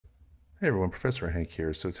Hey everyone, Professor Hank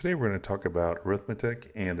here. So today we're going to talk about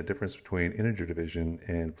arithmetic and the difference between integer division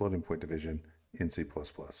and floating point division in C++.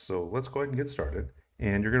 So let's go ahead and get started.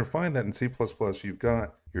 And you're going to find that in C++ you've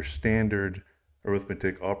got your standard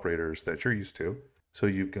arithmetic operators that you're used to. So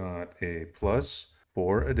you've got a plus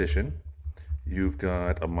for addition, you've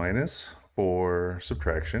got a minus for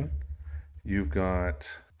subtraction, you've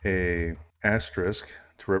got a asterisk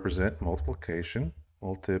to represent multiplication,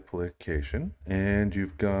 and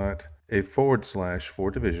you've got a forward slash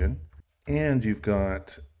for division, and you've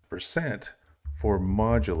got percent for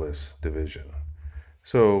modulus division.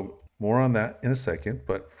 So more on that in a second,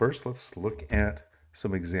 but first let's look at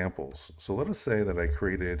some examples. So let us say that I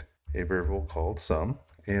created a variable called sum,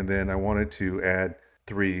 and then I wanted to add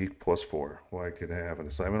 3 plus 4. Well, I could have an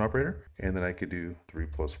assignment operator, and then I could do 3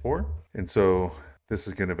 plus 4. And so this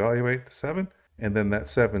is going to evaluate the 7, and then that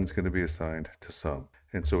 7 is going to be assigned to sum.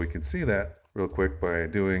 And so we can see that real quick by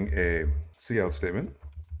doing a cout statement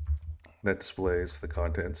that displays the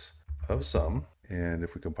contents of sum. And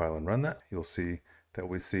if we compile and run that, you'll see that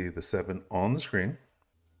we see the 7 on the screen.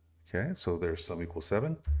 Okay, so there's sum equals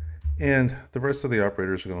 7. And the rest of the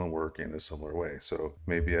operators are going to work in a similar way. So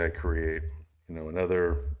maybe I create,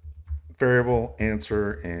 another variable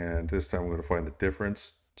answer, and this time I'm going to find the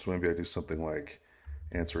difference. So maybe I do something like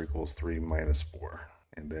answer equals 3 minus 4.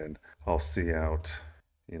 And then I'll see out,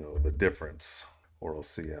 the difference, or I'll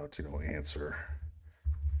see out, answer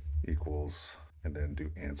equals, and then do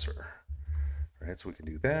answer. Right, so we can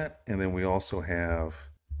do that. And then we also have,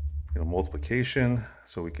 multiplication.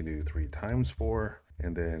 So we can do 3 times 4,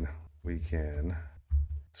 and then we can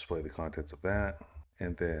display the contents of that.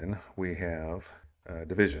 And then we have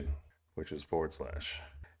division, which is forward slash.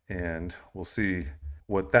 And we'll see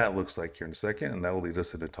what that looks like here in a second, and that'll lead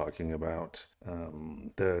us into talking about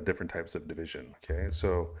the different types of division. Okay,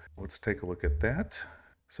 so let's take a look at that.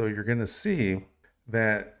 So you're going to see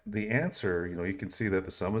that the answer, you can see that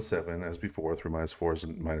the sum is 7 as before. 3 minus 4 is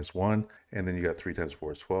minus 1, and then you got 3 times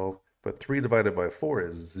 4 is 12, but 3 divided by 4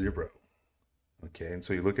 is 0. Okay, and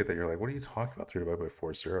so you look at that, you're like, what are you talking about? 3 divided by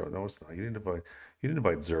 4 is 0. No, it's not. You didn't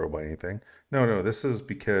divide 0 by anything. No, this is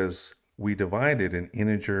because we divided an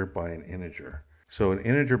integer by an integer. So an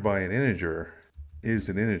integer by an integer is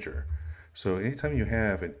an integer. So anytime you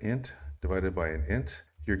have an int divided by an int,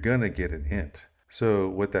 you're gonna get an int. So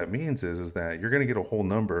what that means is that you're gonna get a whole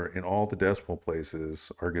number, and all the decimal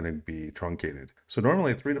places are gonna be truncated. So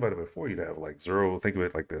normally 3 divided by 4, you'd have like 0, think of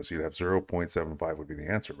it like this, you'd have 0.75 would be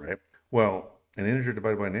the answer, right? Well, an integer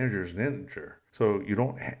divided by an integer is an integer. So you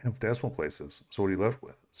don't have decimal places. So what are you left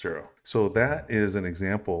with? 0. So that is an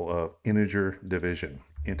example of integer division.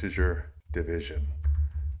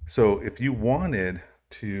 So if you wanted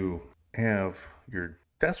to have your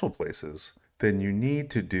decimal places, then you need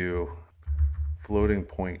to do floating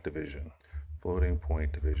point division.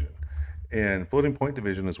 And floating point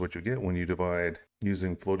division is what you get when you divide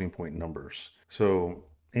using floating point numbers. So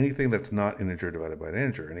anything that's not integer divided by an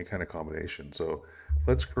integer, any kind of combination. So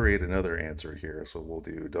let's create another answer here. So we'll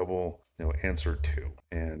do double, answer 2.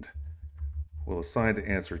 And we'll assign to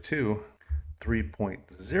answer 2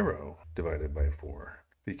 3.0 divided by 4,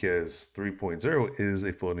 because 3.0 is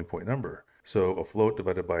a floating point number. So a float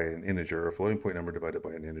divided by an integer, a floating point number divided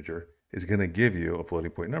by an integer, is going to give you a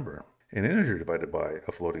floating point number. An integer divided by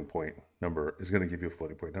a floating point number is going to give you a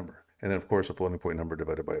floating point number. And then, of course, a floating point number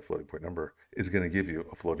divided by a floating point number is going to give you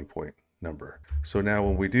a floating point number. So now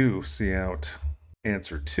when we do see out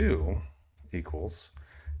answer 2 equals,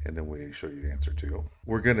 and then we show you answer 2,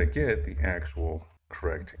 we're going to get the actual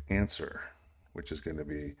correct answer, which is going to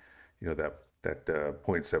be, that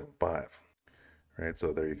 0.75. Right,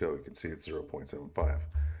 so there you go. You can see it's 0.75.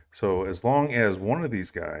 So as long as one of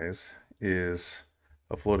these guys is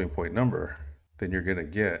a floating point number, then you're going to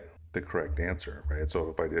get the correct answer, right? So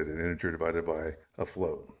if I did an integer divided by a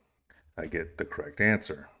float, I get the correct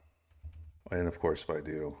answer. And of course, if I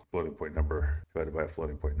do floating point number divided by a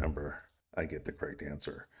floating point number, I get the correct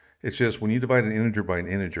answer. It's just when you divide an integer by an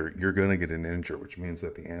integer, you're going to get an integer, which means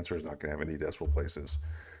that the answer is not going to have any decimal places.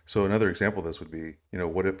 So another example of this would be,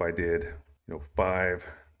 what if I did 5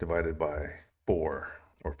 divided by 4,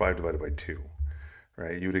 or 5 divided by 2,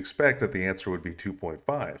 right? You would expect that the answer would be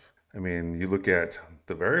 2.5. I mean, you look at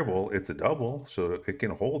the variable, it's a double, so it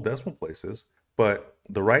can hold decimal places, but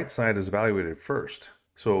the right side is evaluated first.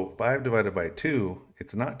 So 5 divided by 2,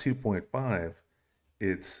 it's not 2.5,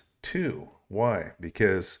 it's 2. Why?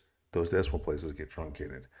 Because those decimal places get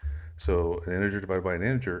truncated. So an integer divided by an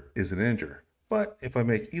integer is an integer. But if I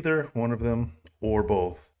make either one of them or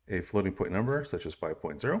both a floating point number, such as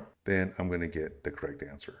 5.0, then I'm going to get the correct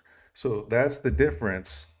answer. So that's the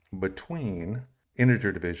difference between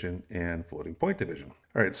integer division and floating point division.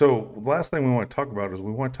 All right, so the last thing we want to talk about is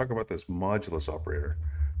we want to talk about this modulus operator,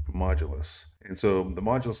 modulus. And so the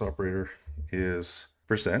modulus operator is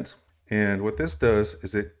percent. And what this does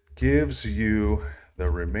is it gives you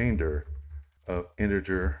the remainder of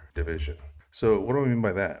integer division. So what do I mean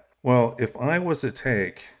by that? Well, if I was to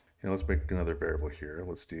take, let's make another variable here.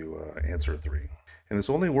 Let's do answer 3. And this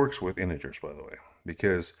only works with integers, by the way,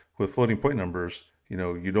 because with floating point numbers,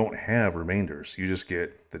 you don't have remainders. You just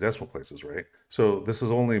get the decimal places, right? So this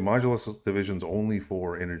is only, modulus division's only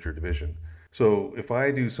for integer division. So if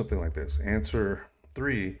I do something like this, answer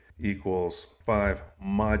 3 equals 5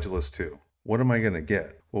 modulus 2, what am I going to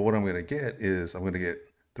get? Well, what I'm going to get is I'm going to get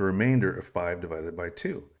the remainder of 5 divided by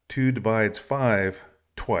 2. 2 divides 5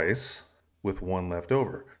 twice with 1 left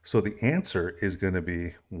over. So the answer is going to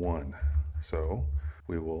be 1. So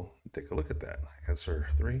we will take a look at that. Answer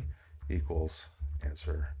 3 equals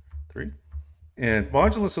answer 3. And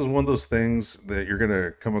modulus is one of those things that you're going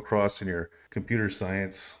to come across in your computer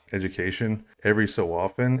science education every so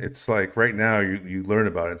often. It's like right now you learn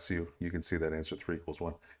about it, so you can see that answer 3 equals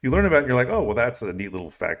 1. You learn about it and you're like, oh, well, that's a neat little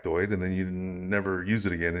factoid, and then you never use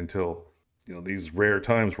it again until these rare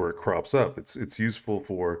times where it crops up. It's useful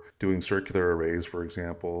for doing circular arrays, for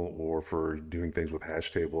example, or for doing things with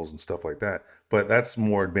hash tables and stuff like that. But that's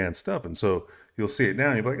more advanced stuff. And so you'll see it now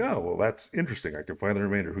and you'll be like, oh, well, that's interesting. I can find the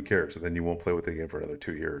remainder. Who cares? And then you won't play with it again for another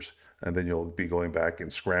 2 years. And then you'll be going back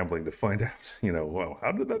and scrambling to find out, well,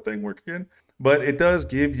 how did that thing work again? But it does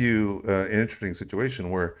give you an interesting situation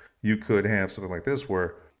where you could have something like this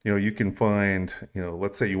where, you can find,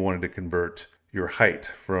 let's say you wanted to convert your height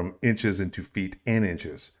from inches into feet and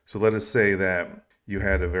inches. So let us say that you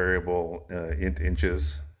had a variable int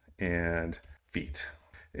inches and feet.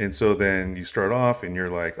 And so then you start off and you're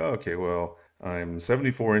like, oh, okay, well, I'm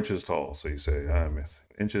 74 inches tall. So you say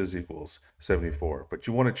inches equals 74. But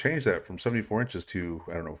you want to change that from 74 inches to,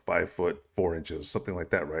 5 foot 4 inches, something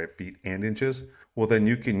like that, right? Feet and inches. Well, then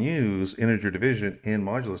you can use integer division and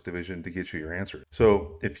modulus division to get you your answer.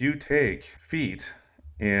 So if you take feet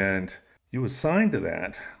and you assign to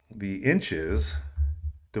that the inches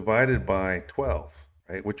divided by 12,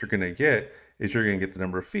 right? What you're going to get is you're going to get the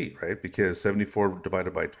number of feet, right? Because 74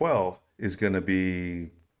 divided by 12 is going to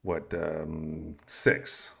be, what,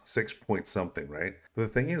 6 point something, right? But the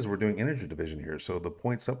thing is, we're doing integer division here, so the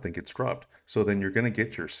point something gets dropped. So then you're going to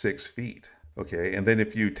get your 6 feet, okay? And then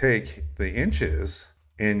if you take the inches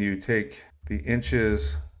and you take the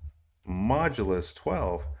inches modulus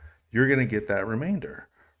 12, you're going to get that remainder.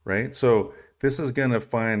 Right? So this is going to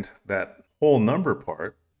find that whole number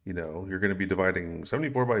part. You're going to be dividing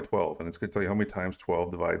 74 by 12, and it's going to tell you how many times 12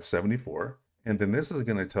 divides 74. And then this is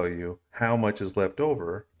going to tell you how much is left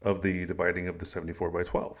over of the dividing of the 74 by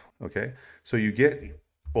 12. Okay? So you get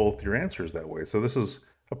both your answers that way. So this is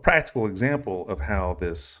a practical example of how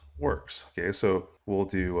this works. Okay? So we'll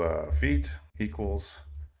do feet equals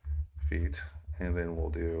feet, and then we'll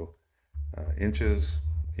do inches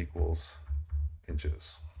equals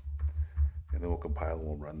inches. And then we'll compile and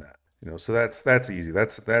we'll run that. So that's easy.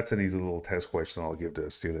 That's an easy little test question I'll give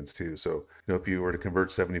to students too. So, if you were to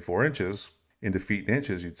convert 74 inches into feet and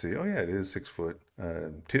inches, you'd say, oh yeah, it is 6 foot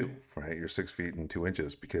 2, right? You're 6 feet and 2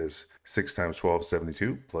 inches because 6 times 12 is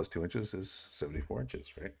 72 plus 2 inches is 74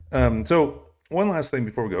 inches, right? So one last thing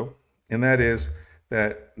before we go, and that is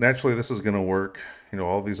that naturally this is going to work.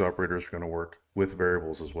 All of these operators are going to work with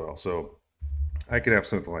variables as well. So I could have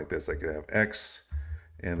something like this. I could have x,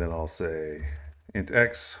 and then I'll say int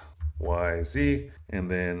x, y, z, and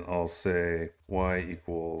then I'll say y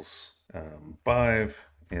equals 5,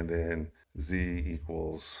 and then z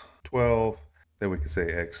equals 12. Then we can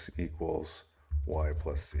say x equals y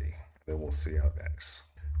plus z. Then we'll see out x.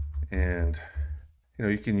 And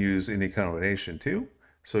you can use any combination too.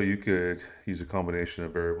 So you could use a combination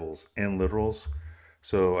of variables and literals.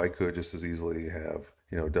 So I could just as easily have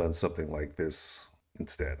done something like this.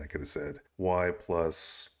 Instead, I could have said y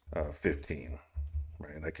plus 15,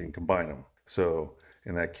 right? And I can combine them. So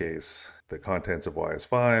in that case, the contents of y is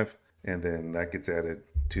 5, and then that gets added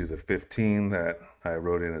to the 15 that I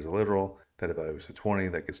wrote in as a literal. That evaluates to 20,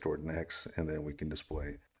 that gets stored in x, and then we can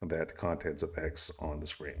display that contents of x on the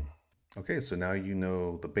screen. Okay, so now you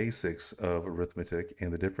know the basics of arithmetic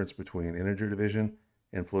and the difference between integer division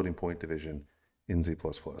and floating point division in Z++.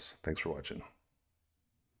 Thanks for watching.